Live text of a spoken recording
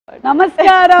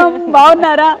నమస్కారం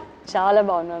బాగున్నారా చాలా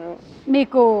బాగున్నాను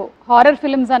మీకు హారర్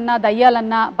ఫిల్మ్స్ అన్నా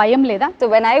దయ్యాలన్నా భయం లేదా So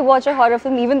when I watch a horror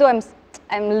film, even though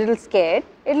I'm a little scared,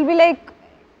 it'll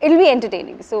be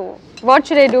entertaining. So what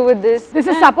should I do with this? This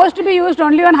is suppose to be used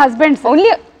only on husbands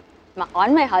Only on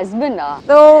my husband.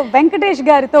 So Venkatesh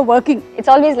గారితో working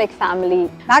It's always like family.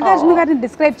 Nagarjuna గారిని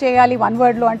describe చేయాలి one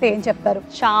word లో అంటే ఏం చెప్తారు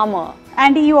Charmer.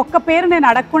 And ఈ ఒక్క పేరు నేను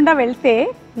అడగకుండా వెళ్తే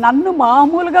నన్ను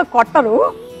మామూలుగా కొట్టరు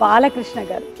బాలకృష్ణ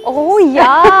గారు Oh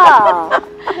yeah.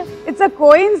 It's a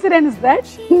coincidence that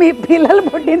మీ పిల్లలు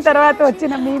పుట్టిన తర్వాత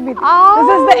వచ్చిన me this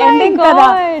is the ending కదా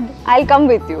I'll come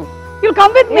with you. You'll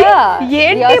come with me? Yeah.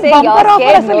 ఏంటి You're saying bumper you're offer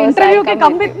scared, అసలు no, so ఇంటర్వ్యూ I'll కి come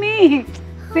come with with me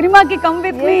సినిమాకి come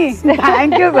with me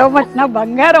thank you so much నా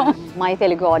బంగారం My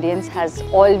Telugu audience has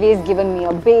always given me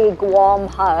a big warm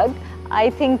hug. I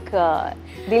think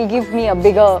they'll give me a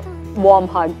bigger warm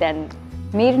hug than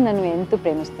మీరు నన్ను ఎంత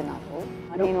ప్రేమిస్తున్నారు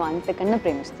నేను అంతకన్నా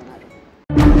ప్రేమిస్తున్నాను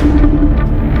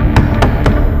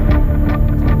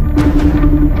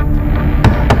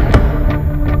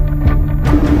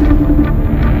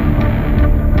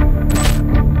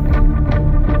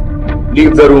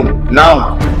Leave the room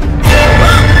now.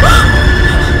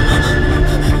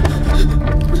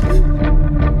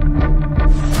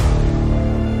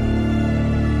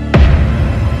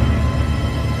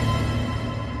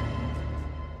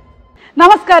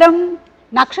 నమస్కారం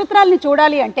నక్షత్రాల్ని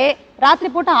చూడాలి అంటే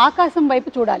రాత్రిపూట ఆకాశం వైపు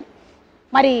చూడాలి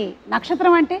మరి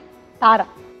నక్షత్రం అంటే తార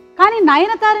కానీ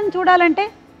నయనతారని చూడాలంటే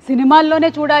సినిమాల్లోనే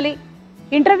చూడాలి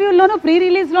ఇంటర్వ్యూల్లోనూ ప్రీ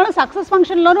రిలీజ్లోనూ సక్సెస్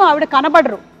ఫంక్షన్లోనూ ఆవిడ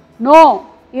కనబడరు నో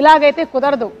ఇలాగైతే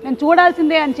కుదరదు నేను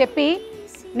చూడాల్సిందే అని చెప్పి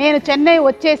నేను చెన్నై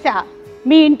వచ్చేసా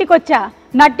మీ ఇంటికి వచ్చా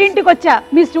నట్టింటికి వచ్చా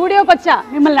మీ స్టూడియోకి వచ్చా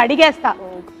మిమ్మల్ని అడిగేస్తా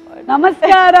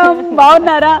నమస్కారం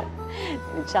బాగున్నారా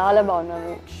చాలా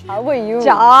బాగున్నాను How are you?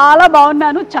 చాలా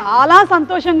బాగున్నాను చాలా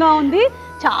సంతోషంగా ఉంది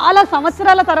చాలా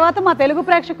సంవత్సరాల తర్వాత మా తెలుగు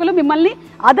ప్రేక్షకులు మిమ్మల్ని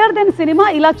అదర్ దెన్ సినిమా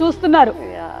ఇలా చూస్తున్నారు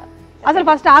అసలు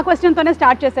ఫస్ట్ ఆ క్వశ్చన్ తోనే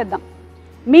స్టార్ట్ చేసేద్దాం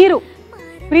మీరు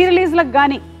ప్రీ రిలీజ్లకు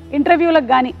కానీ ఇంటర్వ్యూలకు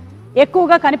కానీ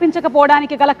ఎక్కువగా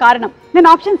కనిపించకపోవడానికి గల కారణం నేను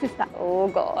ఆప్షన్స్ ఇస్తా Oh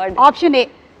God. ఆప్షన్ ఏ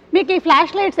మీకు ఈ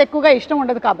ఫ్లాష్ లైట్స్ ఎక్కువగా ఇష్టం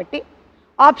ఉండదు కాబట్టి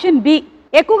ఆప్షన్ బి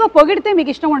ఎక్కువగా పొగిడితే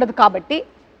మీకు ఇష్టం ఉండదు కాబట్టి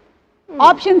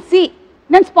ఆప్షన్ సి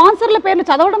నేను స్పాన్సర్ల పేర్లు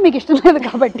చదవడం మీకు ఇష్టం లేదు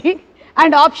కాబట్టి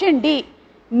అండ్ ఆప్షన్ డి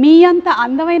మీ అంత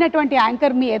అందమైనటువంటి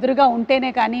యాంకర్ మీ ఎదురుగా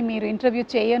ఉంటేనే కానీ మీరు ఇంటర్వ్యూ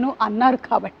చేయను అన్నారు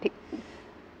కాబట్టి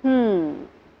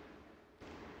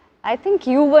I think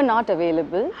you were not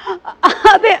available.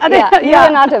 అదే అదే You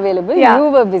were not available. You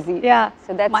were busy.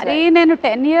 So that's మరి right. నేను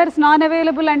 10 years నాన్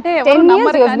అవైలబుల్ అంటే 10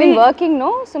 years you have been working,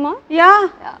 no, Suma? Yeah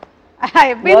I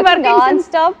have been working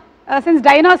non-stop. since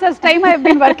dinosaurs time I have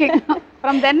been working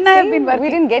from then I have been We working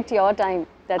didn't get your time.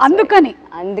 That's అందుకని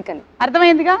అందుకని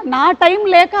అర్థమైందిగా నా time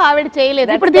లేక ఆవిడ చేయలేదు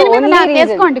That's ఇప్పుడు the దీని మీద only నాకు reason.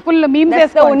 వేసుకోండి ఫుల్ మీమ్స్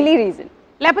That's the వేసుకోండి only reason.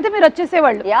 లేకపోతే మీరు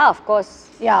వచ్చేసేవాళ్ళు Yeah, of course.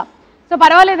 Yeah so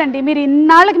పర్వాలేదండి మీరు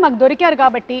ఇన్నాళ్ళకి మాకు దొరికారు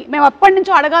కాబట్టి మేము అప్పటి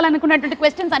నుంచి అడగాలనుకున్నటువంటి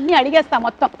క్వశ్చన్స్ అన్ని అడిగేస్తాం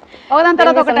మొత్తం ఒకదాని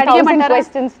తర్వాత There were ఒకటి some thousand అడిగేమంటారా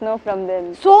questions, no, from them.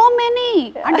 So many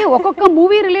అంటే ఒక్కొక్క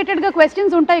మూవీ రిలేటెడ్ గా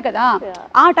క్వశ్చన్స్ ఉంటాయి కదా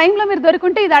ఆ టైంలో మీరు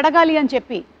దొరికింటే ఇది అడగాలి అని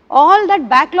చెప్పి all that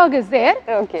backlog is there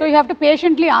Okay. So you have to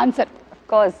patiently answer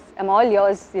Of course, I'm all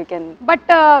yours. You can. But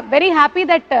very happy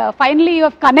that finally you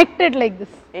have connected like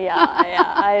this Yeah,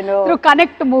 I know. Through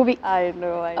connect movie I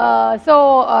know. I know. So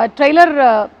trailer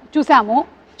చూసాము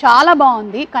చాలా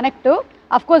బాగుంది connect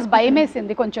of course భయం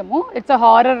వేసింది కొంచెము it's a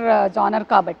horror genre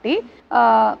కాబట్టి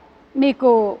మీకు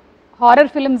horror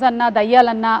films అన్నా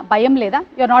దయ్యాలన్నా భయం లేదా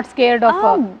you are not scared of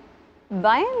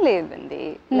భయం లేదండి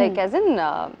like as in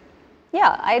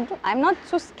yeah, I'm not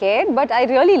so scared, but I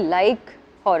really like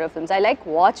horror films. I like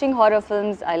watching horror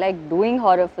films. I like doing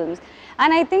horror films,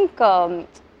 and I think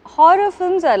horror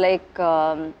films are like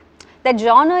that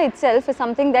genre itself is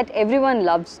something that everyone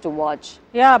loves to watch.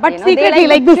 Yeah, but You know, they secretly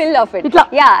like the this. thrill of it. Itla.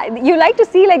 Yeah, you like to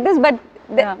see like this, but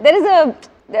Yeah. there is a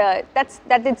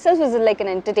that itself is like an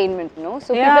entertainment, no?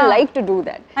 So Yeah. people like to do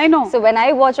that. I know. So when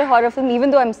I watch a horror film, even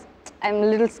though I'm a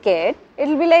little scared,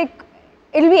 it'll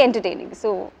be entertaining.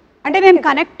 So అంటే నేను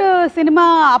connect cinema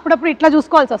అప్పుడప్పుడు ఇట్లా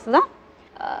చూసుకోవాల్సి వస్తుందా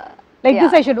like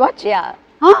this I should watch yeah,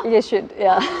 Huh? you should.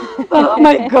 Yeah. Oh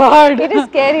my god. It is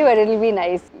scary, but it'll be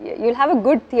nice. You'll have a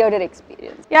good theater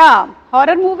experience. Yeah,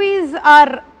 horror movies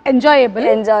are enjoyable.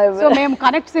 Enjoyable. So మేము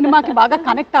connect సినిమాకి బాగా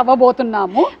connect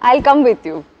అవ్వబోతున్నాము. I'll come with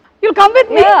you. You'll come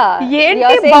with me? Yeah. ఏంటి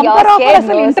You're saying bumper you're offer scared,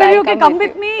 అసలు no, so ఇంటర్వ్యూకి I'll come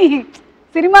with me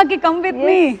సినిమాకి come with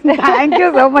me thank you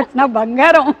so much నా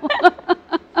బంగారం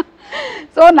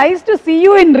so nice to see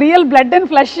you in real blood and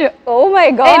flush Oh my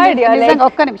God, you're like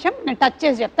ఒక్క నిమిషం నేను touch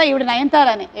చేసి చెప్తా ఈవిడ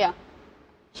నయనతారని yeah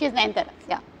she Nayanthara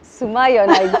yeah Suma, you're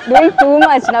like doing too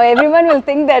much now. Everyone will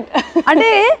think that. అంటే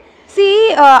C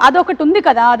అదొకటి ఉంది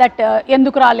కదా దట్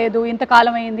ఎందుకు రాలేదు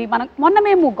ఇంతకాలం అయింది. మనం మొన్న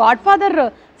మేము గాడ్ ఫాదర్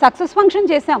సక్సెస్ ఫంక్షన్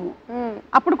చేసాము,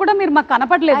 అప్పుడు కూడా మీరు మాకు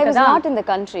కనపడలేదు కదా. Not in the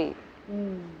country.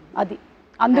 అది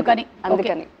అందుకని.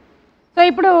 అందుకని సో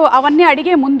ఇప్పుడు అవన్నీ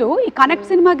అడిగే ముందు ఈ కనెక్ట్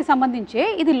సినిమాకి సంబంధించి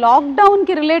ఇది లాక్డౌన్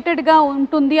కి రిలేటెడ్ గా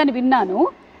ఉంటుంది అని విన్నాను.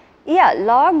 Yeah,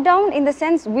 lockdown in the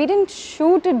sense we didn't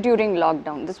shoot it during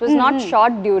lockdown. This was not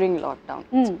shot during lockdown.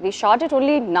 We shot it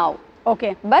only now.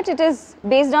 Okay. But it is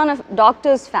based on a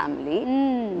doctor's family,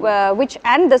 which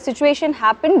and the situation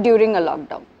happened during a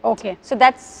lockdown. Okay. So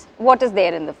that's what is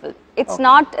there in the film. It's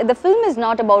not, the film is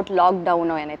not about lockdown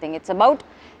or anything. It's about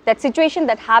that situation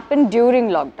that happened during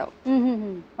lockdown.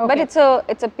 Okay. But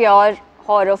it's a pure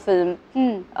horror film.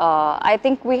 I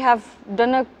think we have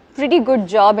done a pretty good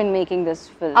job in making this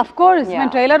film. Of course,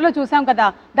 మేము trailer లో చూసాం కదా.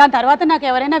 దాని తర్వాత నాకు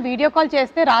ఎవరైనా video call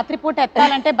చేస్తే రాత్రిపూట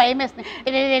ఎత్తాలంటే భయం వేస్తుంది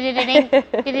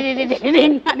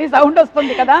అని సౌండ్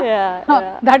వస్తుంది కదా.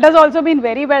 That has also been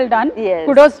very well done.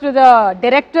 Kudos to the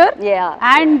director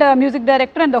and music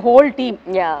director and the whole team.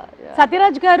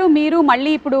 Sathyaraj గారు, మీరు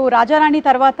మళ్ళీ ఇప్పుడు రాజారాణి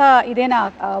తర్వాత ఇదేనా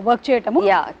వర్క్ చేయటము?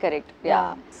 Yeah, correct. Yeah.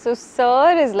 So sir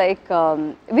is like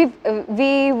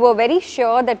we were very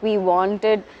sure that we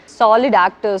wanted solid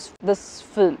actors for this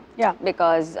film. Yeah.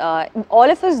 Because all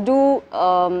of us do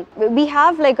we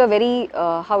have like a very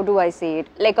how do I say it,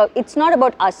 like it's not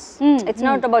about us. It's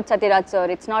not about Satyaraj sir,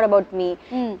 it's not about me.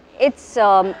 It's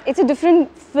a different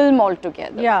film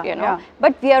altogether. You know.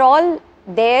 But we are all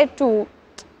there to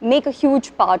make a huge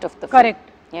part of the film. Correct.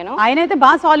 You know, ఆయనైతే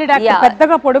బాగా solid actor,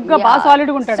 పెద్దగా పొడుగ్గా బాగా solid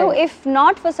గా ఉంటాడు. So if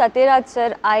not for Satyaraj sir,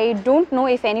 I don't know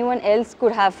if anyone else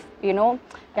could have, you know,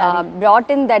 brought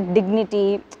in that dignity,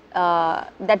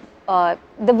 that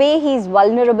the way he's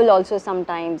vulnerable also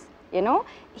sometimes, you know.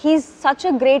 He's such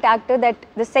a great actor that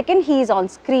the second he is on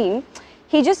screen,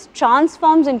 he just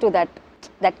transforms into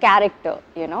that character,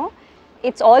 you know.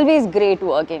 It's always great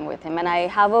working with him, and I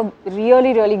have a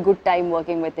really, really good time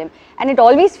working with him. And it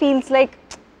always feels like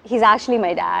he's actually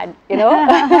my dad, you know.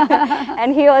 And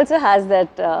he also has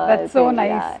that. That's so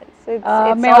nice. Yeah. So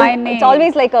it's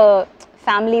always like a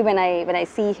family when I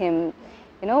see him,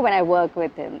 you know, when I work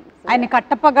with him. ఆయన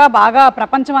కట్టప్పగా బాగా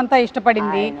ప్రపంచం అంతా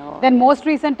ఇష్టపడింది. Then most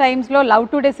recent times లో love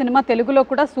today cinema తెలుగులో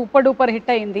కూడా super duper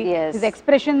hit అయింది. His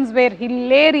expressions wear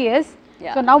hilarious.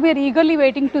 So now we are eagerly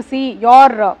waiting to see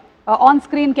your on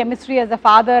screen chemistry as a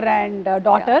father and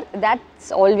daughter. That's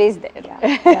always there.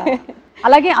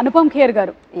 అలాగే అనుపమ్ ఖేర్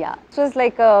గారు. It was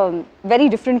like a very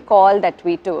different call that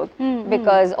we took,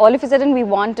 because all of a sudden we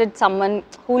wanted someone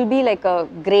who will be like a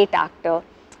great actor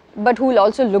but who will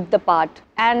also look the part,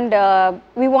 and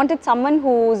we wanted someone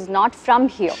who's not from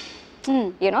here,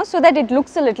 you know, so that it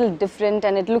looks a little different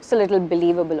and it looks a little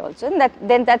believable also. And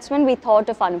then that's when we thought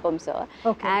of Anupam sir.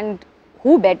 And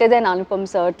who better than Anupam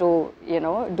sir to, you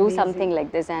know, do something like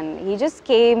this? And he just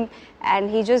came and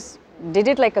he just did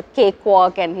it like a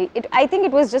cakewalk, and I think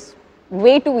it was just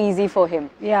way too easy for him.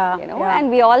 You know, and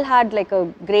we all had like a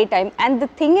great time. And the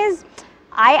thing is,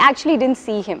 I actually didn't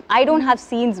see him. I don't have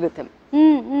scenes with him.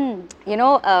 You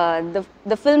know,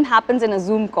 the film happens in a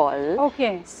Zoom call.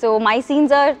 Okay. So my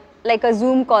scenes are like a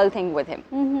Zoom call thing with him.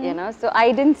 You know, so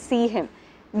I didn't see him.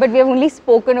 But we have only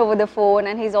spoken over the phone,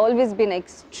 and he's always been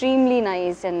extremely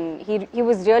nice, and he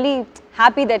was really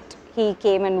happy that he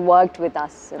came and worked with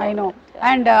us. I know.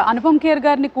 And Anupam Kher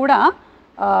గారిని కూడా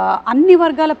అన్ని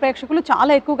వర్గాల ప్రేక్షకులు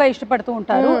చాలా ఎక్కువగా ఇష్టపడుతూ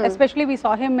ఉంటారు. Especially we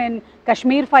saw him in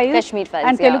Kashmir files,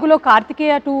 and తెలుగులో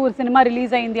కార్తికేయ 2 సినిమా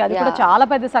రిలీజ్ అయింది. అది కూడా చాలా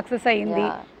పెద్ద సక్సెస్ అయింది.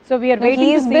 So we are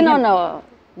waiting to see him.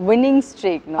 Winning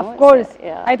streak, no? Of course.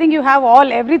 I think you have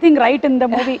everything right in the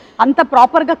movie. Anta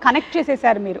proper ga connect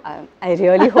chesesaru meeru. I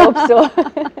really hope so.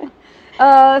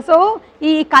 So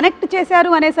ఈ connect చేశారు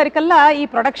అనేసరికల్లా ఈ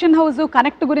production house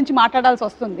connect గురించి మాట్లాడాల్సి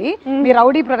వస్తుంది. మీ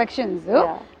rowdy productions,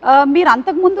 మీరు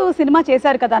అంతకుముందు cinema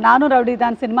చేశారు కదా, నాను రౌడీ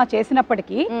దాని సినిమా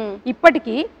చేసినప్పటికీ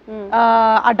ఇప్పటికీ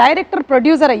ఆ డైరెక్టర్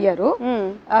ప్రొడ్యూసర్ అయ్యారు.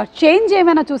 చేంజ్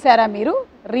ఏమైనా చూసారా మీరు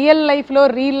రియల్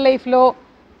లైఫ్ లో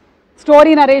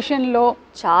స్టోరీ నరేషన్ లో?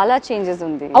 చాలా చేంజెస్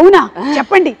ఉంది. అవునా,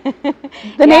 చెప్పండి.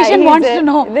 The nation wants to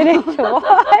know.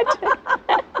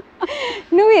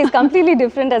 No, he's completely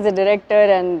different as a director,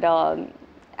 and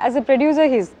as a producer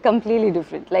he's completely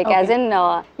different. Like as in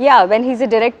when he's a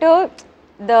director,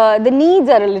 the needs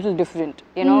are a little different,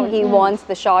 you know. He wants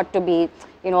the shot to be,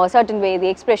 you know, a certain way,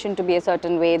 the expression to be a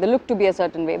certain way, the look to be a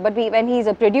certain way. But when he's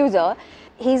a producer,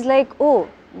 he's like, oh,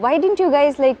 why didn't you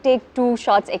guys like take 2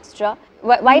 shots extra?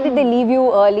 Why did they leave you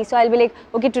early? So I'll be like,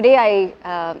 okay, today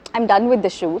I'm done with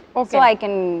the shoot, so I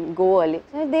can go early.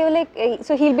 So they were like,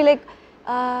 so he'll be like,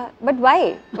 But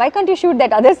why? Why can't you shoot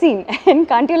that other scene? And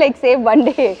can't you like save one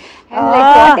day? I'm like,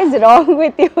 what is wrong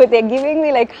with you? They're giving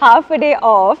me like half a day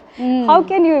off. How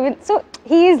can you even? So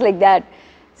he is like that.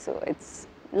 So it's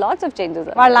lots of changes.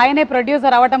 వాళ్ళ ఆయనే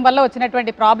producer అవ్వటం వల్ల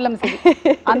వచ్చినటువంటి problems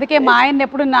ఇది. అందుకే మా ఆయన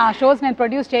ఎప్పుడు నా షోస్ నేను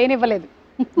produce చేయనివ్వలేదు.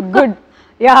 Good.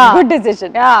 Yeah Good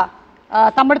decision. Yeah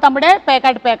తమ్ముడే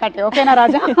పేకాటే ఓకేనా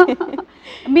రాజా?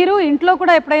 మీరు ఇంట్లో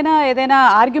కూడా ఎప్పుడైనా ఏదైనా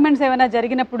ఆర్గ్యుమెంట్స్ ఏమైనా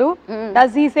జరిగినప్పుడు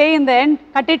does he say in the end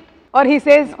cut it or he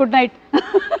says good night?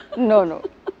 No.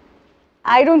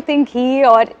 I don't think he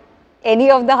or any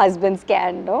of the husbands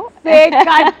can, no? Say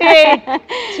cut it.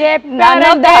 None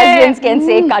of the husbands can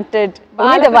say cut it.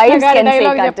 Only the wives can say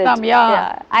cut it.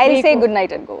 Yeah. I'll say good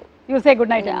night and go. You say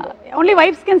good night and go. Only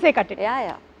wives can say cut it.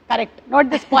 Yeah. Correct. Note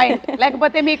this point.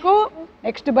 లేకపోతే మీకు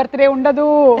next birthday ఉండదు.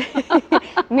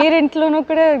 మీరు ఇంట్లోనూ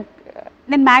కూడా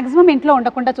నేను maximum ఇంట్లో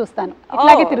ఉండకుండా చూస్తాను,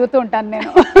 ఇట్లాగే తిరుగుతూ ఉంటాను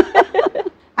నేను.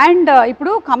 అండ్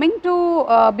ఇప్పుడు coming to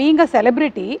being a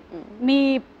celebrity, me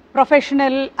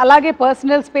professional అలాగే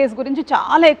పర్సనల్ స్పేస్ గురించి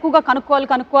చాలా ఎక్కువగా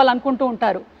కనుక్కోవాలనుకుంటూ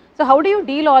ఉంటారు. So how do you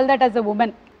deal all that as a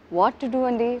women? What to do,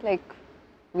 Andy? Like,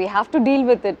 we have to deal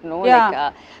with it, no? Yeah.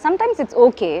 Like, sometimes it's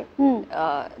okay.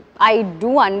 I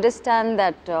do understand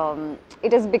that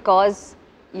it is because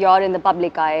you're in the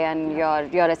public eye and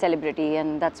you're a celebrity, and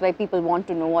that's why people want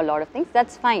to know a lot of things.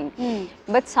 That's fine.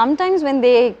 But sometimes when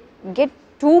they get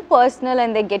too personal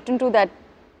and they get into that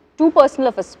too personal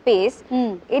of a space,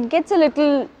 it gets a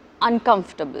little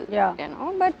uncomfortable. Yeah. You know.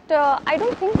 But I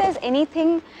don't think there's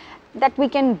anything that we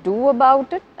can do about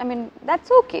it. I mean, that's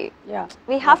okay. Yeah.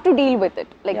 We have to deal with it.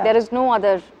 Like, Yeah. there is no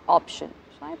other option.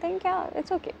 So I think, yeah,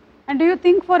 it's okay. And do you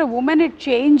think for a woman it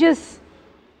changes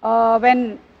when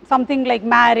something like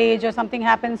marriage or something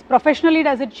happens? Professionally,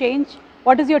 does it change?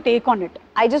 What is your take on it?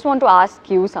 I just want to ask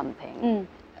you something.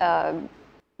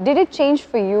 Did it change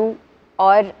for you,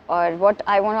 or what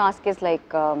I want to ask is like,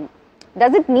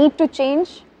 does it need to change?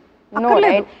 No,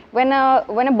 right?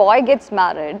 When a boy gets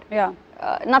married, Yeah.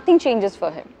 Nothing changes for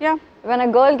him. Yeah. When a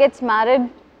girl gets married,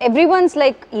 everyone's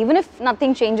like, even if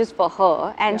nothing changes for her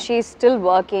and she's still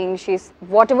working, she's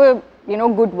whatever, you know,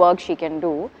 good work she can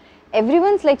do,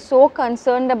 everyone's like so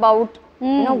concerned about,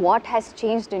 you know, what has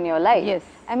changed in your life. Yes.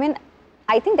 I mean,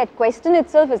 I think that question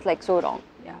itself is like so wrong.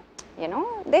 Yeah. You know,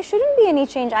 there shouldn't be any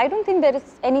change. I don't think there is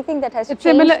anything that has It's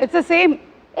changed. similar. It's the same.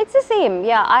 It's the same.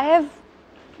 Yeah, I have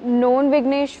known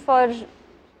Vignesh for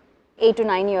 8 to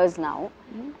 9 years now,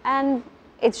 and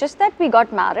it's just that we got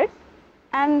married,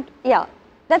 and yeah,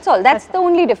 that's all. That's the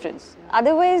only difference.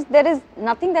 Otherwise, there is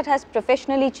nothing that has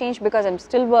professionally changed because I'm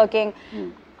still working.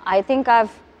 I think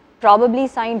I've probably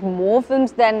signed more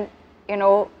films than, you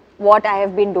know, what I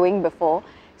have been doing before.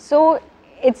 So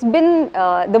it's been,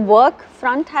 the work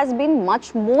front has been much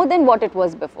more than what it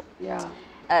was before. Yeah.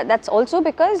 That's also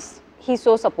because he's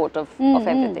so supportive of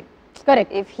everything.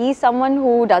 Correct. If he's someone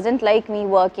who doesn't like me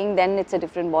working, then it's a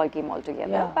different ball game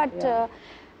altogether. Yeah, But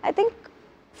I think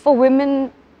for women,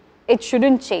 it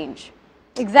shouldn't change.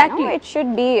 Exactly. You know, it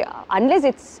should be, unless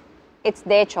it's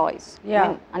their choice. Yeah, I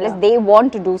mean, unless they want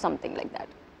to do something like that.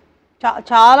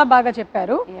 చాలా బాగా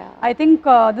చెప్పారు. Yeah. I think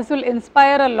this will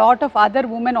inspire a lot of other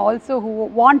women also who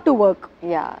want to work.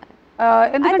 Yeah. I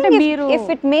ఎందుకంటే think మీరు if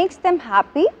it makes them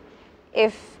happy,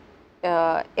 if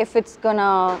it's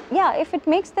gonna, if it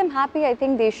makes them happy, I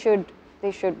think they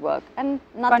should work, and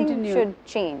nothing Continue. should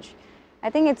change.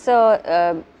 I think it's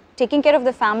taking care of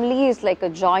the family is like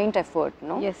a joint effort,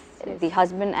 no? Yes, yes. The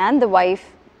husband and the wife,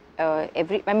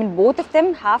 I mean, both of them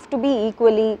have to be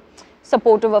equally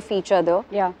supportive of each other.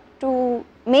 Yeah. To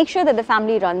make sure that the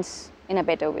family runs in a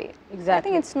better way. Exactly. I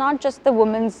think it's not just the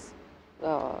woman's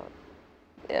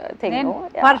thing, నేను no?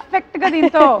 Yeah. Perfect గా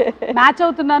దీంతో match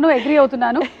అవుతున్నాను, agree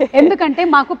అవుతున్నాను. ఎందుకంటే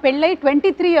మాకు పెళ్ళై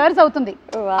 23 years అవుతుంది.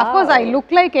 Wow. Of course I look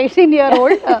like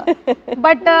 18-year-old,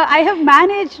 but I have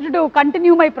managed to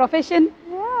continue my profession.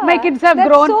 My kids have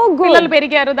that's grown. so good. పిల్లలు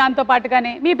పెరిగారు దాంతో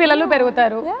పాటుగానే, మీ పిల్లలు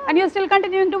పెరుగుతారు. And you're still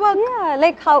continuing to work. Yeah,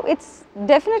 like how it's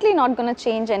definitely not going to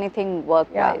change anything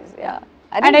work-wise. Yeah.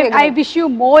 And think we're I gonna- wish you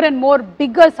more and more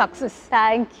bigger success.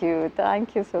 Thank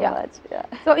you so Yeah. much. Yeah.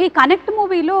 So ఈ connect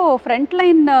మూవీలో front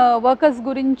line workers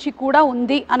గురించి కూడా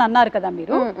ఉంది అని అన్నారు కదా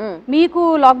మీరు. మీకు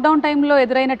లాక్డౌన్ టైంలో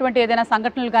ఎదురైనటువంటి ఏదైనా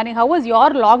సంఘటనలు కానీ, how was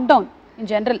your lockdown in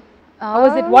general? How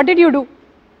was it? What did you do?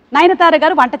 Nayanthara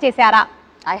గారు వంట చేశారా?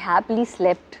 I happily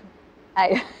slept.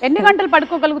 ఎన్ని గంటలు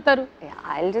పడుకోగలుగుతారు?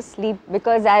 I'll just sleep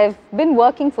because I've been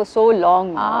working for so long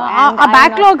now. ఆ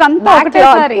backlog అంతా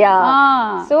ఒకటేసారి.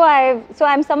 So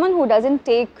I'm someone who doesn't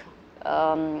take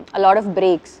a lot of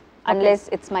breaks unless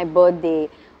it's my birthday.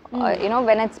 You know,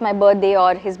 when it's my birthday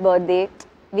or his birthday,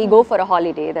 We go for a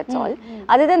holiday, that's all.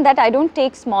 Other than that, I don't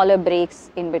take smaller breaks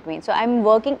in between. So I'm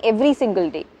working every single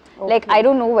day. Like I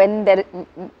don't know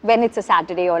when it's a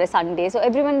Saturday or a Sunday. So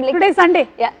everyone like Today Sunday.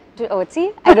 Yeah. See,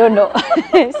 I don't know.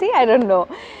 See, I don't know.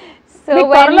 So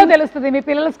మీకు త్వరలో తెలుస్తుంది మీ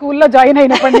పిల్లలు స్కూల్లో join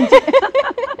అయినప్పటి నుంచి.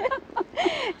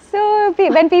 So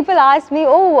when people ask me,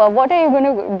 oh, what are you going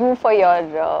to do for your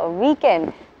weekend?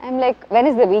 I'm like, when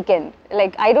is the weekend?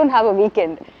 Like, I don't have a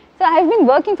weekend. So I've been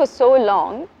working for so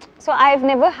long. So I've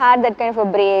never had that kind of a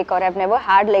break, or I've never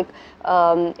had like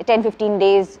 10-15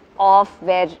 days off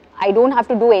where I don't have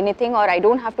to do anything, or I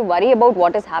don't have to worry about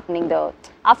what is happening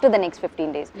after the next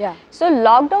 15 days. Yeah. So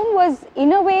lockdown was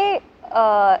in a way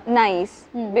nice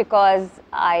because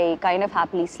I kind of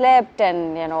happily slept, and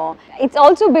you know, it's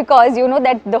also because you know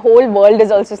that the whole world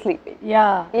is also sleeping.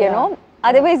 Yeah. You know,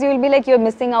 otherwise you will be like you're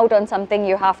missing out on something.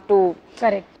 You have to.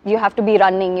 Correct. You have to be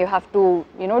running. You have to,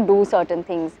 you know, do certain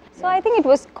things. So I think it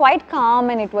was quite calm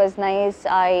and it was nice.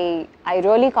 I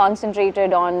really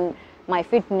concentrated on my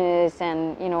fitness and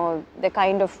you know the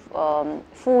kind of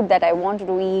food that I wanted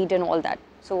to eat and all that.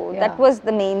 So that was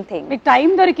the main thing. మీకు time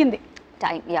దొరికింది.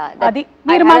 Time, yeah. Adi, I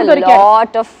meer had maak a dorikaru.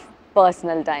 lot of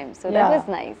personal time, so that was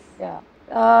nice.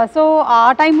 So ఆ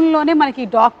టైంలోనే మనకి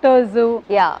doctors,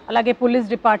 Yeah. అలాగే police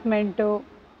department,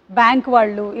 bank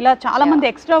వాళ్ళు ఇలా చాలా మంది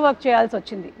ఎక్స్ట్రా వర్క్ చేయాల్సి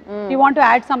వచ్చింది. You want to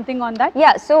add something on that?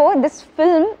 Yeah, so this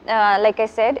film, like I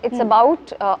said, it's about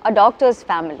a doctor's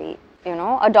family, you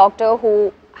know, a doctor who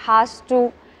has to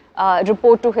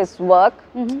report to his work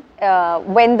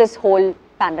when this whole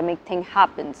pandemic thing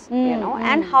happens, you know,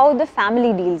 and how the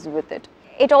family deals with it.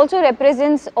 It also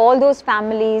represents all those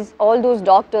families, all those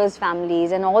doctors' families,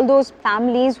 and all those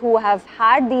families who have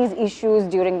had these issues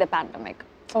during the pandemic.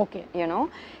 Okay. You know,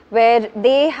 where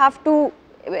they have to,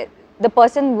 the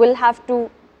person will have to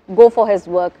go for his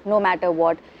work no matter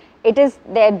what. It is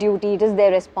their duty, it is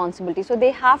their responsibility. So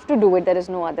they have to do it, there is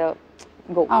no other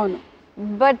go. అవును.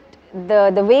 But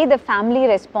the way the family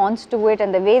responds to it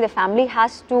and the way the family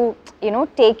has to, you know,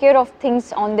 take care of things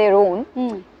on their own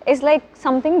is like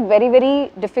something very, very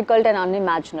difficult and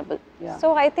unimaginable. Yeah. So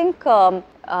I think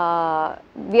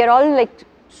we are all like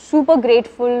super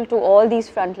grateful to all these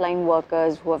frontline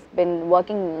workers who have been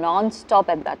working non-stop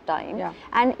at that time. Yeah.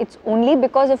 And it's only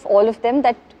because of all of them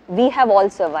that we have all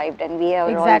survived and we are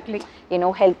Exactly. all, you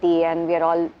know, healthy and we are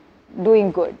all doing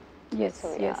good. Yes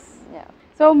So yes. yeah.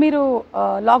 So మీరు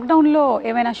లాక్డౌన్లో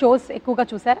ఏమైనా shows ఎక్కువగా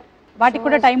చూసారా? వాటికి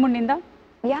కూడా time ఉండిందా?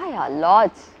 Yeah,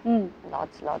 lots.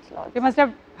 Lots. You must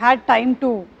have had time to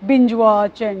binge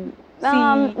watch and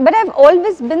But I've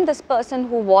always been this person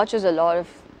who watches a lot of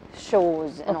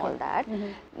shows and all that.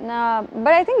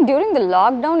 But I think during the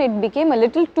lockdown it became a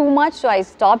little too much, so I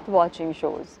stopped watching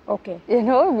shows. Okay. You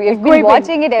know, we've been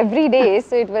watching it every day,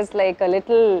 so it was like a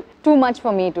little too much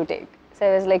for me to take. So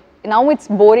I was like, now it's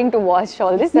boring to watch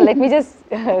all this, so let me just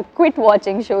quit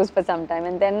watching shows for some time.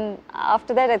 And then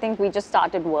after that, I think we just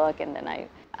started work, and then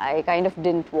I kind of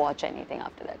didn't watch anything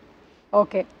after that.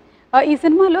 Okay. ఈ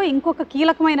సినిమాలో ఇంకొక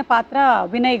కీలకమైన పాత్ర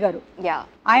వినయ్ గారు. Yeah.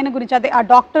 ఆయన గురించి అదే ఆ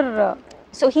doctor.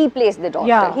 So he plays the doctor,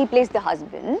 Yeah. he plays the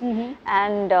husband,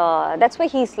 and that's why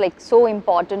he's like so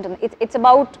important. And it's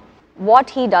about what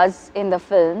he does in the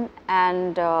film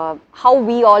and how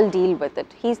we all deal with it.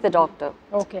 He's the doctor.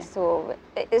 Okay.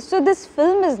 So this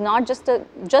film is not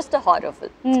just a horror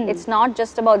film. It's not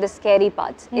just about the scary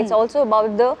parts. It's also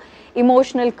about the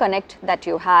emotional connect that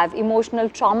you have, emotional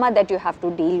trauma that you have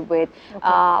to deal with,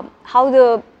 how the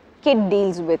kid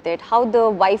deals with it, how the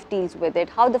wife deals with it,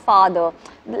 how the father,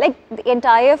 like the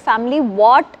entire family,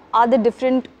 what are the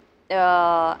different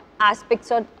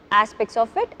aspects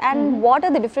of it, and what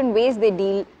are the different ways they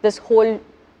deal this whole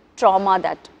trauma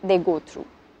that they go through.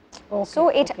 Okay, So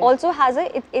it also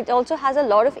has a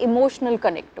lot of emotional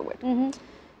connect to it.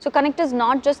 So connect is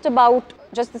not just about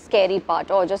just the scary part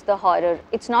or just the horror.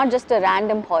 It's not just a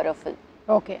random horror film.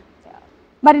 Okay.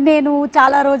 మరి నేను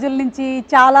చాలా రోజుల నుంచి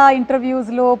చాలా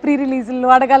ఇంటర్వ్యూస్లో pre రిలీజ్లో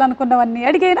అడగాలనుకున్నవన్నీ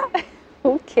అడిగేనా?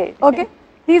 Okay. Okay.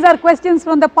 These or questions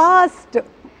from the past.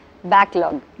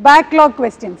 Backlog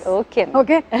questions. Okay.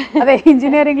 Okay. అదే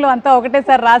engineering లో అంతా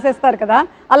ఒకటేసారి రాసేస్తారు కదా,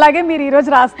 అలాగే మీరు ఈ రోజు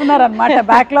రాస్తున్నారు అనమాట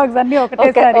బ్యాక్లాగ్స్ అన్ని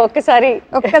ఒక్కసారి.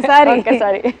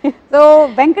 సో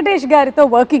వెంకటేష్ గారితో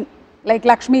వర్కింగ్ లైక్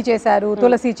లక్ష్మి చేశారు,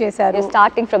 తులసి చేశారు.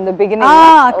 Starting from the beginning.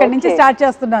 అక్కడి నుంచి స్టార్ట్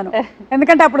చేస్తున్నాను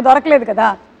ఎందుకంటే అప్పుడు దొరకలేదు కదా.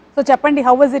 సో చెప్పండి,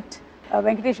 హౌ వాజ్ ఇట్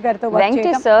వెంకటేష్ గారితో వర్క్ చేయడం?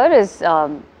 Venkatesh sir is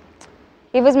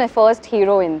he was my first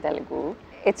hero in Telugu.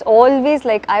 It's always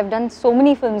like I've done so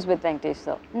many films with Venkatesh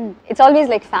sir. It's always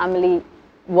like family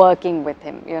working with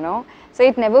him, you know. So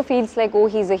it never feels like, oh,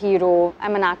 he's a hero,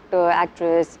 I'm an actor,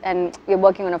 actress, and we're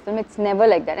working on a film. It's never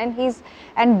like that.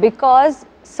 And because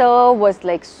Sir was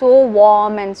like so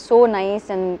warm and so nice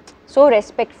and so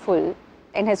respectful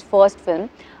in his first film.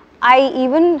 I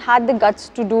even had the guts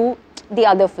to do the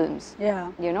other films. Yeah.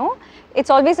 You know, it's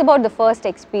always about the first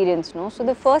experience, no? So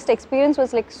the first experience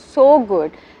was like so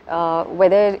good,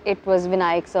 whether it was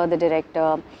Vinayak sir, the director,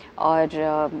 or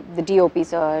the DOP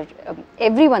sir,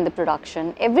 everyone, the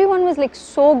production, everyone was like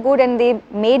so good and they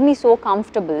made me so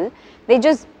comfortable. They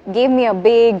just gave me a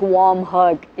big warm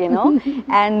hug, you know.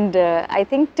 And I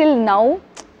think till now,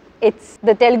 it's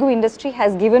the Telugu industry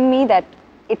has given me that.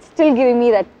 It's still giving me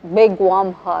that big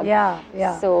warm hug. Yeah,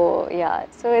 yeah. So yeah,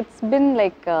 so it's been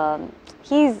like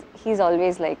he's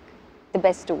always like the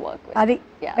best to work with. అది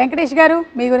Yeah. Venkatesh గారు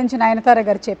మీ గురించి నయనతార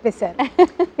గారు చెప్పేశారు.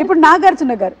 ఇప్పుడు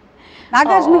నాగార్జున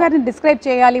గారిని describe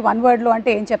చేయాలి one word లో అంటే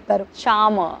ఏం చెప్తారు?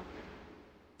 Charmer.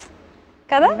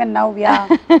 Kada? Even now, yeah.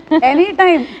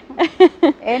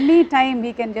 Anytime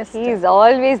he can just. He's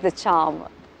always the charmer.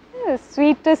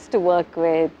 Sweetest to work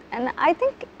with, and I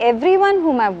think everyone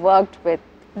whom I've worked with,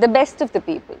 the best of the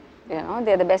people. You know,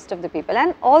 they're the best of the people,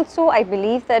 and also I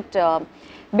believe that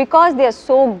because they are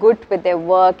so good with their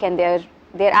work and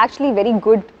they're actually very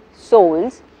good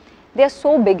souls, they are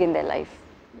so big in their life.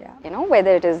 Yeah. You know,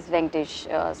 whether it is Venkatesh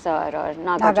sir or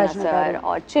Nagarjuna sir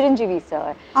or Chiranjeevi sir.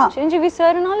 Chiranjeevi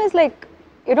sir and all is like,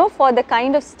 you know, for the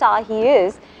kind of star he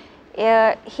is,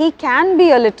 he can be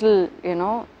a little, you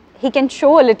know, he can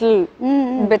show a little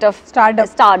bit of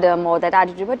stardom or that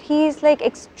attitude, but he is like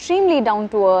extremely down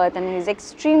to earth and he's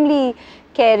extremely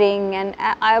caring. And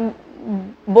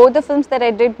both the films that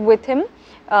I did with him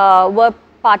were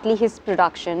partly his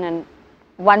production and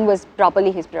one was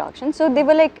properly his production. So they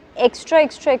were like extra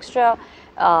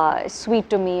sweet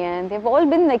to me, and they've all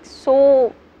been like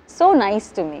so nice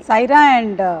to me. Saira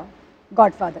and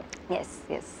Godfather. Yes.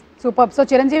 Superb. So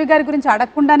Chiranjeevi గారి గురించి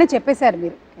అడగకుండానే చెప్పేశారు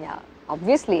మీరు. Yeah,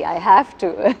 obviously I have to.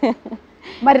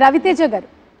 మరి రవితేజ గారు?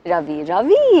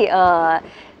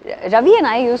 Ravi and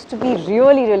I used to be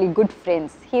really good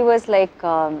friends. He was like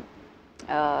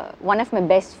one of my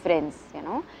best friends, you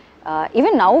know.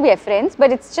 Even now we are friends, but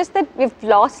it's just that we've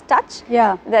lost touch.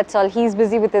 Yeah. That's all. He's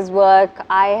busy with his work.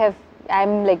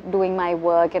 I'm like doing my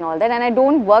work and all that, and I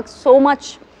don't work so much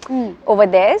over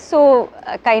there, so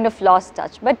kind of lost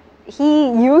touch. But he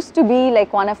used to be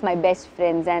like one of my best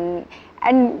friends,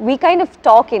 and we kind of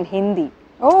talk in Hindi.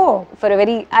 Oh. For a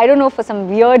very, I don't know, for some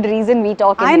weird reason we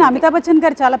talk in ఆయన Hindi. Amitabh Bachchan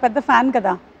గారు చాలా పెద్ద fan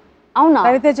కదా Avuna.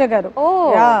 Raviteja గారు.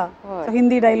 So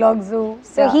Hindi dialogues.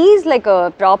 So he's like a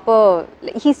proper,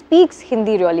 he speaks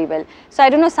Hindi really well. So I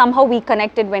don't know, somehow we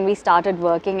connected when we started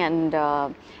working, and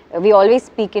we always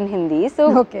speak in Hindi. So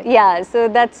Okay. yeah, so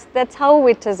that's how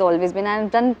it has always been.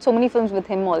 I've done so many films with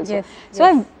him also. Yes, So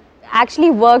I've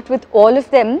actually worked with all of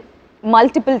them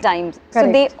multiple times. So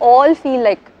Correct. they all feel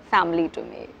like family to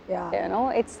me. Yeah. You know,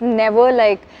 it's never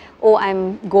like, oh, I'm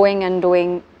going and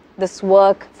doing this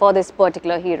work for this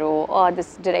particular hero or this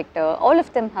director. All of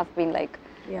them have been like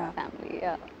family.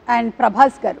 Yeah. And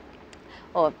Prabhas గారు?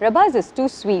 Oh, Prabhas is too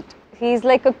sweet. He's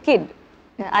like a kid.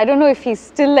 I don't know if he's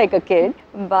still like a kid,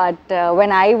 but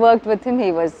when I worked with him,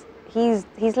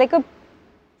 he's like a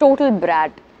total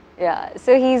brat. Yeah.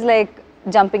 So he's like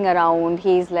jumping around.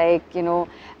 He's like, you know,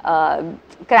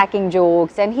 cracking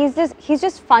jokes, and he's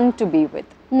just fun to be with.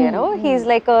 You know, he's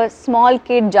like a small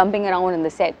kid jumping around in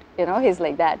the set. You know, he's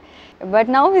like that. But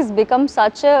now he's become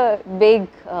such a big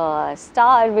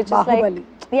star, which Bahubali. is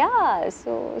like, yeah.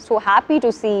 So happy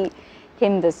to see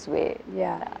him this way.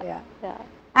 Yeah.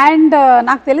 And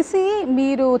నాకు తెలిసి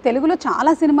మీరు తెలుగులో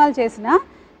చాలా సినిమాలు చేసినా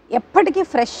ఎప్పటికీ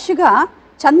ఫ్రెష్గా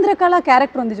Chandrakala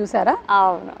character ఉంది చూసారా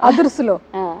అదుర్సులో?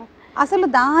 అసలు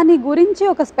దాని గురించి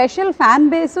ఒక స్పెషల్ ఫ్యాన్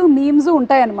బేస్ మీమ్స్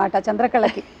ఉంటాయన్నమాట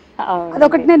చంద్రకళకి.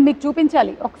 అదొకటి నేను మీకు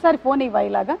చూపించాలి, ఒకసారి ఫోన్ ఇవ్వ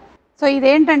ఇలాగా. సో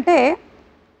ఇదేంటంటే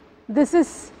this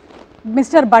is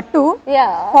mister but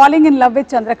falling in love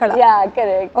with Chandrakala.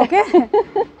 Okay,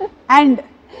 and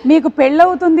మీకు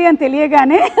పెళ్ళవుతుంది అని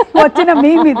తెలియగానే వచ్చిన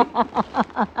మీమ్ ఇది.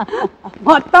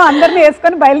 మొత్తం అందరిని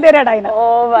వేసుకొని బయలుదేరాడు ఆయన.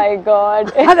 Oh my God.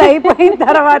 అది అయిపోయిన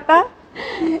తర్వాత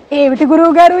ఏమిటి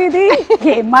గురువు గారు ఇది,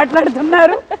 ఏం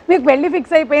మాట్లాడుతున్నారు, మీకు పెళ్లి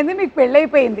ఫిక్స్ అయిపోయింది, మీకు పెళ్ళి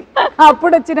అయిపోయింది,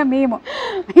 అప్పుడు వచ్చిన మీము.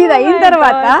 ఇది అయిన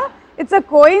తర్వాత ఇట్స్ అ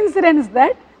కోఇన్సిడెన్స్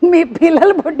దట్ మీ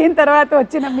పిల్లలు పుట్టిన తర్వాత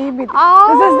వచ్చిన మీమ్ ఇది.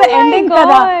 దిస్ ఇస్ ద ఎండింగ్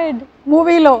కదా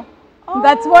మూవీలో.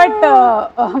 దట్స్ వాట్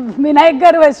వినాయక్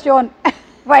గారు was shown.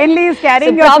 Finally is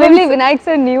carrying so probably Vinayak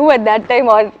sir knew at that time,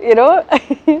 or you know.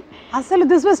 అసలు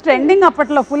this was trending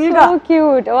అప్పట్లో ఫుల్ గా. So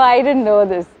cute. Oh, I didn't know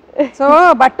this. So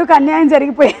బట్టుకు అన్యాయం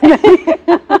జరిగిపోయింది.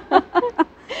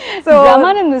 So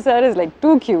Ramanand sir is like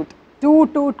too cute.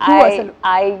 Too అసలు.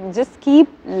 I just keep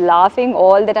laughing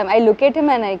all the time. I look at him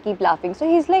and I keep laughing. So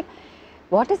he's like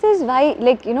what is this? Why,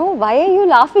 like, you know, why are you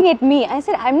laughing at me? I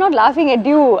said, I'm not laughing at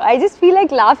you. I just feel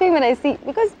like laughing when I see,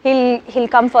 because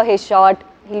he'll come for his shot.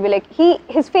 He'll be like,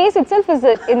 his face itself is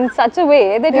in such a way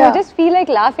that you just feel like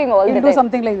laughing all the He'll time. do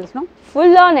something like this, no?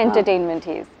 Full on entertainment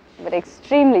he is, but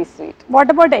extremely sweet. What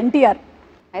about NTR?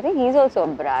 I think he's also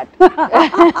a brat.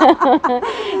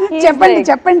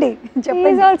 చెప్పండి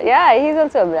He's also, yeah, he's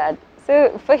also a brat. So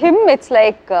for him, it's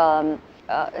like,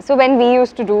 so when we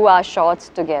used to do our shots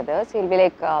together, so he'll be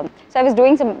like, so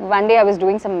one day I was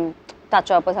doing some touch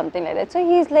up or something like that. So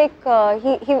he's like,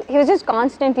 he was just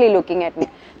constantly looking at me.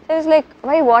 So I was like,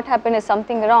 why, what happened? Is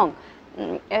something wrong?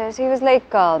 So he was like,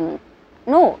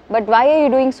 no, but why are you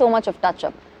doing so much of touch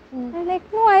up? I'm like,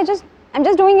 no, I'm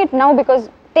just doing it now because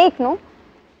no.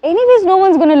 Anyways, no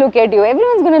one's going to look at you.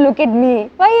 Everyone's going to look at me.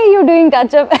 Why are you doing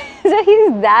touch up? So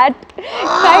he's that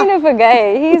kind of a guy.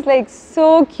 He's like so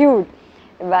cute.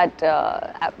 But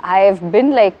I've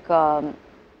been like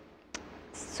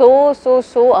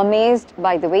so amazed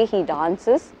by the way he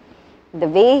dances, the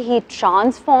way he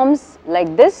transforms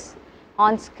like this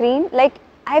on screen. Like,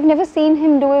 I've never seen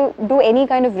him do any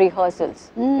kind of rehearsals,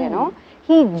 you know.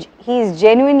 He's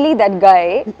genuinely that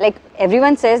guy. Like,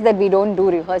 everyone says that we don't do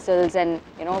rehearsals and,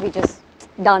 you know, we just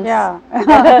dance. Yeah,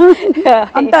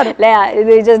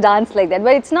 they just dance like that.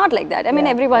 But it's not like that. I mean,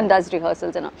 everyone does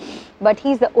rehearsals and all. But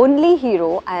he's the only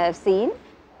hero I have seen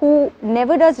who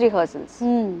never does rehearsals.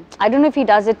 I don't know if he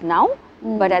does it now,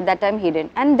 but at that time he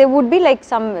didn't. And there would be like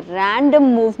some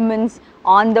random movements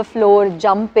on the floor,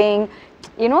 jumping,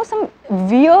 you know, some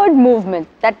weird movement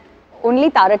that only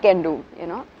Tara can do, you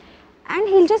know. And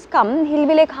he'll just come, he'll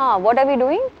be like, what are we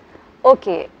doing?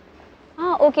 Okay.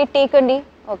 Okay, take Andi.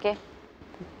 Okay.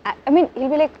 I mean, we'll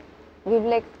be like,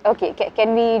 okay, can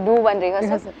we do one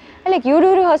rehearsal? Like, you do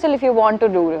rehearsal if you want to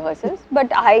do rehearsals,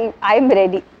 but I'm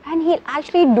ready. And he'll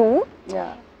actually do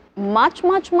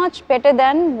much better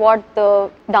than what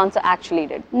the dancer actually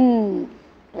did.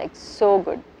 Like, so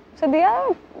good. So they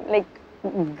are like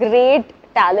great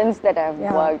talents that I've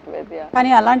worked with. కానీ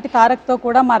అలాంటి తారక్తో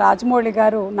కూడా మా రాజమౌళి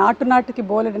గారు నాటుకి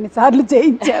బోలెడన్ని సార్లు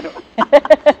చేయించారు.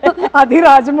 అది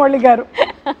రాజమౌళి గారు.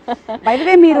 బై ది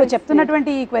వే, మీరు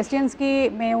చెప్తున్నటువంటి ఈ క్వశ్చన్స్ కి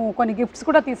మేము కొన్ని గిఫ్ట్స్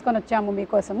కూడా తీసుకొని వచ్చాము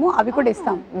మీకోసము. అవి కూడా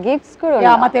ఇస్తాం. గిఫ్ట్స్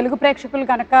కూడా మా తెలుగు ప్రేక్షకులు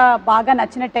కనుక బాగా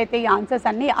నచ్చినట్టయితే ఈ ఆన్సర్స్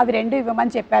అన్ని అవి 2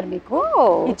 ఇవ్వమని చెప్పారు, మీకు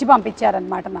ఇచ్చి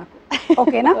పంపించారనమాట నాకు.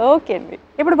 ఓకేనా? ఓకే అండి.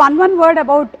 ఇప్పుడు one word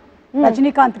అబౌట్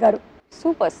రజనీకాంత్ గారు.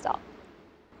 Super star.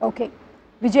 ఓకే.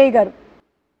 విజయ్ గారు.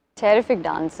 Terrific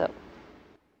dancer.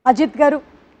 అజిత్ గారు.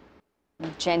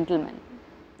 Gentleman.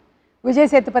 విజయ్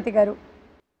సేతుపతి గారు.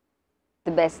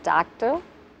 The best actor.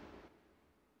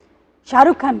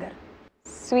 Shahrukh Khan గారు.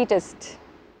 Sweetest.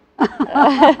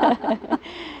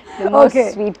 The most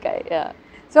sweet guy. Yeah.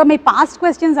 So me past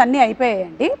questions అన్నీ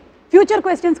అయిపోయాయండి. ఫ్యూచర్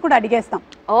క్వశ్చన్స్ కూడా అడిగేస్తాం.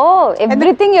 Oh,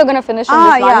 everything you're going to finish in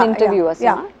this one interview.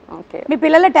 Okay. మీ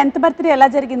పిల్లల 10th birthday ఎలా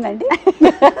జరిగిందండి?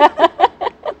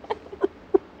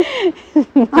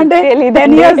 అంటే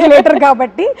 10 years later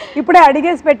కాబట్టి ఇప్పుడే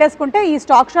అడిగేసి పెట్టేసుకుంటే ఈ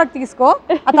స్టాక్ షాట్ తీసుకో,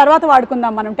 ఆ తర్వాత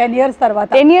వాడుకుందాం మనం 10 years తర్వాత.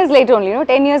 10 years later only, no?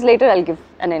 10 years later I'll give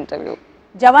an interview.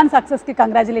 Jawan success కి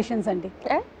కంగ్రాచులేషన్స్ అండి.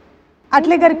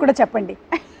 అట్లే గారికి కూడా చెప్పండి.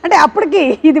 అంటే అప్పటికి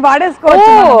ఇది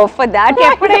వాడేసుకోవచ్చు. For that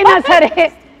ఎప్పుడైనా సరే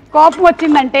కోపం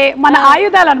వచ్చిందంటే మన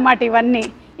ఆయుధాలు అన్నమాట ఇవన్నీ.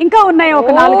 ఇంకా ఉన్నాయి ఒక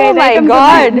 4-5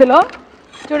 ఐటమ్స్ ఇందులో.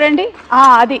 చూడండి,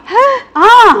 అది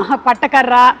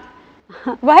పట్టకర్ర,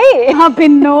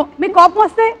 పిన్ను. మీ కోపం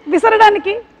వస్తే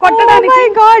విసరడానికి, కొట్టడానికి.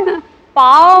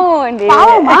 పావం.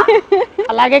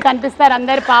 అలాగే కనిపిస్తారు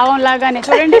అందరు పావం లాగానే.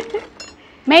 చూడండి,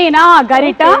 మెయిన్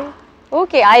గరిట.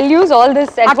 Okay, I'll use all this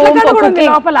at home for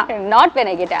cooking. Not when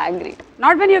I get angry.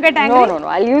 Not when you get angry? No.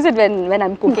 I'll use it when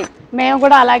I'm cooking. మేము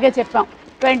కూడా అలాగే చెప్పాం.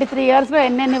 23 years లో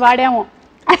ఎన్ని వాడాము.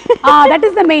 That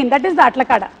is the main. That is the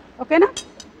అట్లకాడ. ఓకేనా?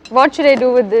 What should I do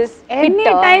with this?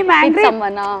 Anytime angry.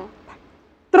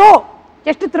 Throw.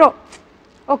 Just throw.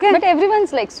 Okay? But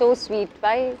everyone's like so sweet.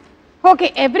 Why? Okay,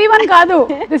 everyone కాదు.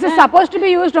 This is supposed to be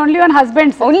used only on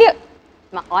husbands. Only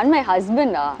on my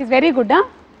husband. He's very good, huh?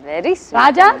 Very sweet.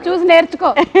 Raja, choose నేర్చుకో.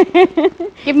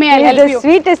 Give me, I'll help you. The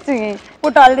sweetest thing.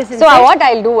 Put all this inside. So what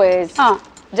I'll do is,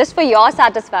 just for your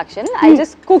satisfaction, I'll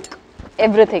just cook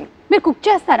everything. మీరు cook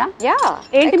చేస్తారా? Yeah.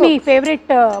 ఏంటి మీ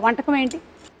favourite వంటకం ఏంటి?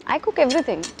 I cook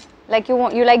everything. Like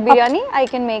you like biryani, I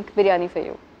can make biryani for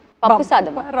you. Pappu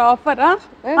sadam.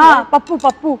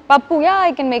 పప్పు. Yeah,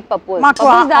 I can make pappu. Pappu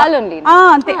is dal only.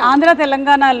 అంతే. ఆంధ్ర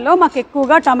తెలంగాణలో మాకు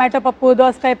ఎక్కువగా టొమాటో పప్పు,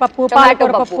 దోసకాయ పప్పు,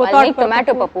 పాలకూర పప్పు. I'll make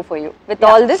tomato pappu for you with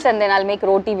all this, and then I'll make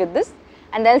roti with this,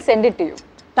 and then I'll send it to you.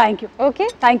 Thank you. Okay?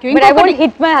 Thank you. But I won't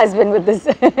hit my husband with this.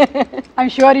 I'm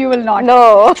sure you will not. No.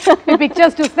 Me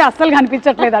pictures చూస్తే అస్సలు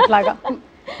కనిపించట్లేదు అట్లాగా.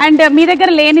 And మీ దగ్గర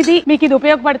లేనిది మీకు ఇది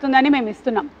ఉపయోగపడుతుందని మేము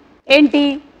ఇస్తున్నాం. ఏంటి,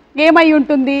 ఏమై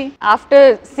ఉంటుంది? After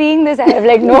seeing this, I have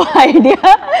like no idea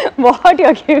what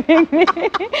you're giving me.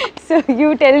 So you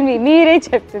tell me. మీరే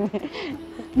చెప్తుంది.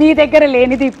 మీ దగ్గర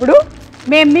లేనిది ఇప్పుడు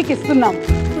మేము మీకు ఇస్తున్నాం.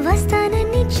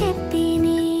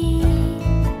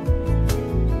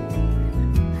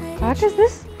 What is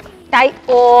this?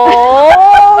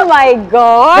 Oh my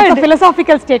God!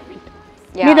 Philosophical statement.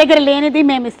 మీ దగ్గర లేనిది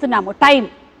మేము ఇస్తున్నాము. Time.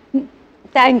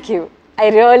 Thank you. I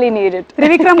really need it.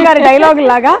 Trivikram గారి డైలాగ్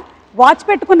లాగా వాచ్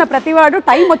పెట్టుకున్న ప్రతివాడు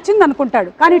టైం వచ్చింది అనుకుంటాడు,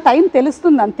 కానీ టైం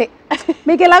తెలుస్తుంది అంతే.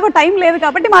 మీకు ఎలాగో టైం లేదు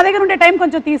కాబట్టి మా దగ్గర ఉండే టైం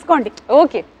కొంచెం తీసుకోండి.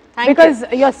 Okay. Thank you. Because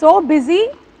you are so busy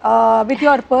with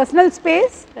your personal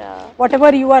space, whatever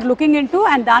you are looking into,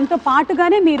 and దాంతో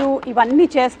పాటుగానే మీరు ఇవన్నీ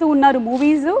చేస్తూ ఉన్నారు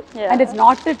movies, and it's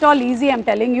not at all easy, I'm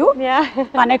telling you.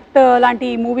 Connect లాంటి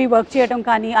మూవీ వర్క్ చేయడం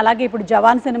కానీ, అలాగే ఇప్పుడు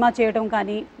జవాన్ సినిమా చేయడం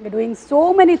కానీ, you're doing so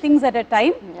many things at a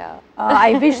time.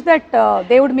 I wish that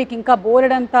దేవుడు మీకు ఇంకా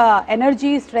బోలెడంత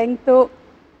ఎనర్జీ, స్ట్రెంగ్త్,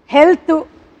 హెల్త్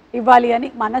ఇవ్వాలి అని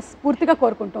మనస్ఫూర్తిగా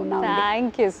కోరుకుంటున్నాను.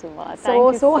 Thank you, Suma.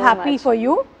 So happy for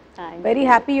you. Very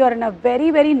happy you are in a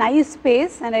very nice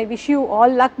space, and I wish you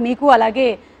all luck. మీకు అలాగే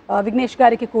విఘ్నేష్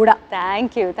గారికి కూడా. Thank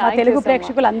you. తెలుగు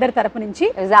ప్రేక్షకులు అందరి తరపు నుంచి.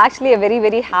 It was actually a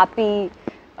very happy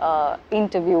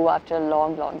interview after a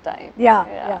long time. Yeah.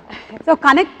 So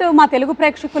connect, మా తెలుగు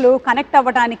ప్రేక్షకులు కనెక్ట్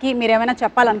అవ్వడానికి మీరు ఏమైనా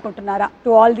చెప్పాలనుకుంటున్నారా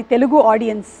to all the Telugu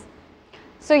audience?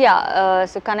 So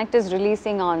so Connect is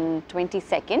releasing on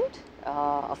 22nd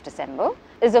of December.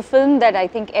 It's a film that I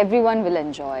think everyone will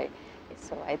enjoy.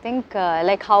 So I think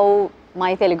like how my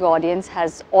Telugu audience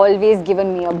has always given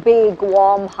me a big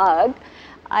warm hug,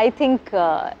 I think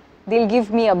they'll give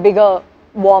me a bigger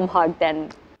warm hug than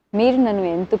మీరు నన్ను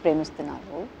ఎంత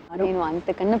ప్రేమిస్తున్నారు, నేను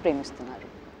అంతకన్నా ప్రేమిస్తున్నారు,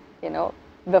 you know,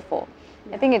 before.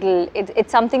 I think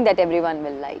it's something that everyone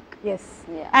will like. Yes.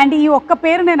 And ఈ ఒక్క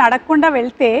పేరు నేను అడగకుండా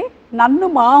వెళ్తే నన్ను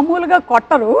మామూలుగా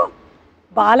కొట్టరు,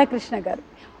 బాలకృష్ణ గారు.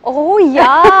 Oh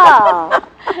yeah.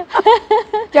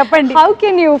 చెప్పండి. How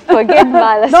can you forget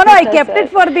Balakrishna? No, I kept it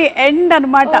for the end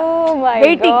anamata. Oh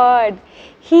my God.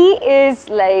 He is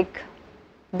like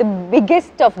the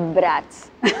biggest of brats.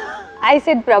 I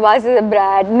said Prabhas is a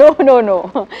brat. No.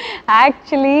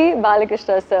 Actually,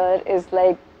 Balakrishna sir is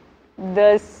like the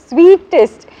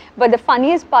sweetest. But the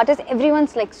funniest part is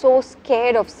everyone's like so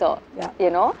scared of sir,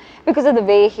 you know, because of the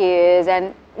way he is, and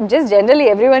just generally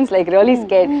everyone's like really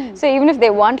scared. So even if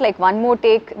they want like one more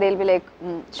take, they'll be like,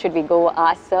 should we go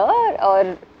ask sir, or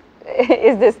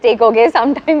is this take okay?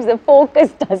 Sometimes the focus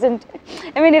doesn't,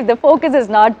 I mean, if the focus is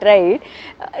not right,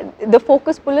 the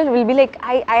focus puller will be like,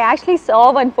 I actually saw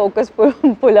one focus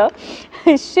puller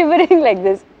shivering like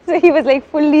this. So he was like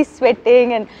fully sweating,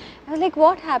 and I was like,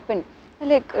 what happened?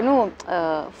 Like,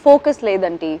 focus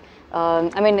ledanti.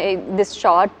 I mean, this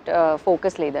short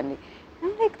focus ledanti.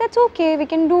 I'm like, that's okay, we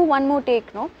can do one more take,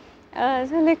 no?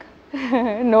 So like,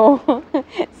 no,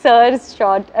 sir's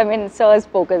shot, I mean, sir's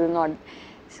focus is not.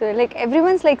 So like,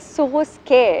 everyone's like so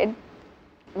scared,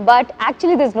 but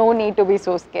actually there's no need to be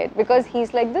so scared, because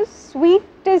he's like the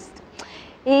sweetest,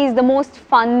 he's the most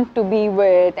fun to be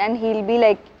with, and he'll be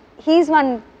like, he's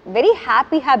one very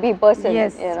happy person,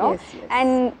 you know,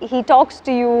 and he talks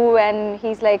to you, and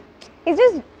he's like, he's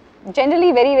just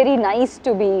generally very nice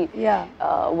to be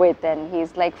with, and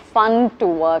he's like fun to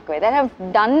work with. And I've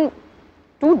done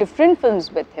 2 different films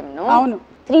with him, no? Avunu.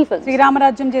 3 films.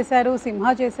 Sri Rama Rajyam చేశారు,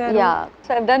 సింహ చేశారు. So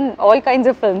I've done all kinds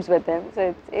of films with him. So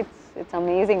it's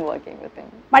amazing working with him.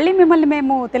 మళ్ళీ మిమ్మల్ని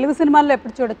మేము తెలుగు సినిమాల్లో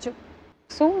ఎప్పుడు చూడొచ్చు?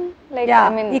 Soon, like I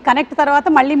mean, ఈ connect తర్వాత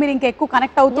మళ్ళీ మీరు ఇంకా ఎక్కువ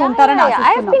కనెక్ట్ అవుతూ ఉంటారని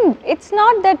ఆశిస్తున్నాం. It's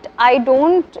not that I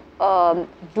don't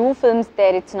do films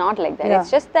there, it's not like that.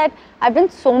 It's just that I've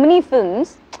done so many films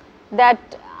that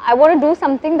I want to do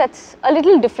something that's a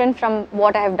little different from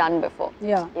what I have done before.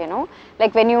 You know,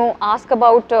 like when you ask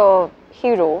about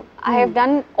Hero, I have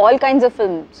done all kinds of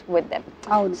films with them.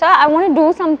 So I want to do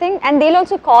something, and they'll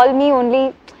also call me only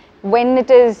when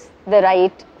it is the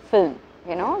right film,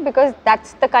 you know, because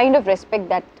that's the kind of respect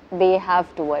that they have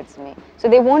towards me. So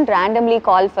they won't randomly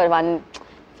call for one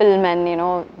film and, you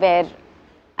know, where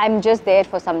I'm just there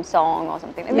for some song or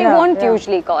something. They won't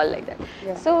usually call like that.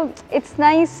 So it's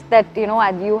nice that, you know,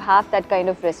 you have that kind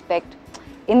of respect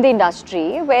in the industry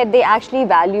where they actually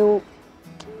value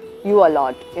you a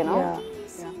lot, you know.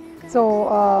 So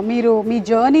మీరు మీ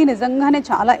journey నిజంగానే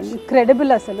చాలా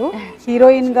incredible. అసలు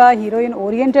హీరోయిన్గా heroine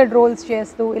oriented roles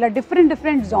చేస్తూ ఇలా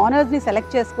different జానర్స్ని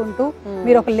select చేసుకుంటూ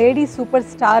మీరు ఒక లేడీ సూపర్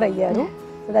స్టార్ అయ్యారు.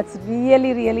 So that's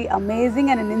really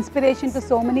amazing and an inspiration to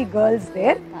so many girls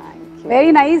there.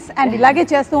 Very nice. And ఇలాగే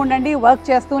చేస్తూ ఉండండి, వర్క్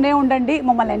చేస్తూనే ఉండండి,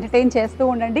 మమ్మల్ని ఎంటర్టైన్ చేస్తూ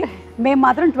ఉండండి. మేము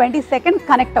మాత్రం 22nd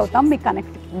కనెక్ట్ అవుతాం మీ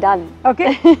connect. Done. Okay,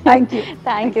 thank you.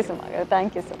 Thank you, Suma.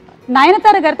 Thank you so much.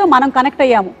 Nayanthara గారితో మనం కనెక్ట్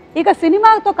అయ్యాము, ఇక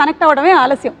సినిమాతో కనెక్ట్ అవ్వడమే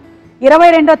ఆలస్యం.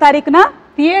 22వ తారీఖున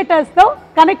థియేటర్స్తో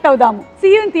కనెక్ట్ అవుదాము. See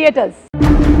you in theatres.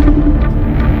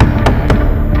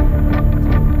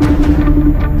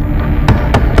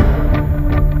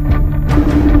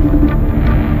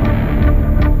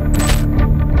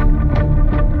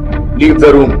 Leave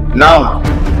the room now.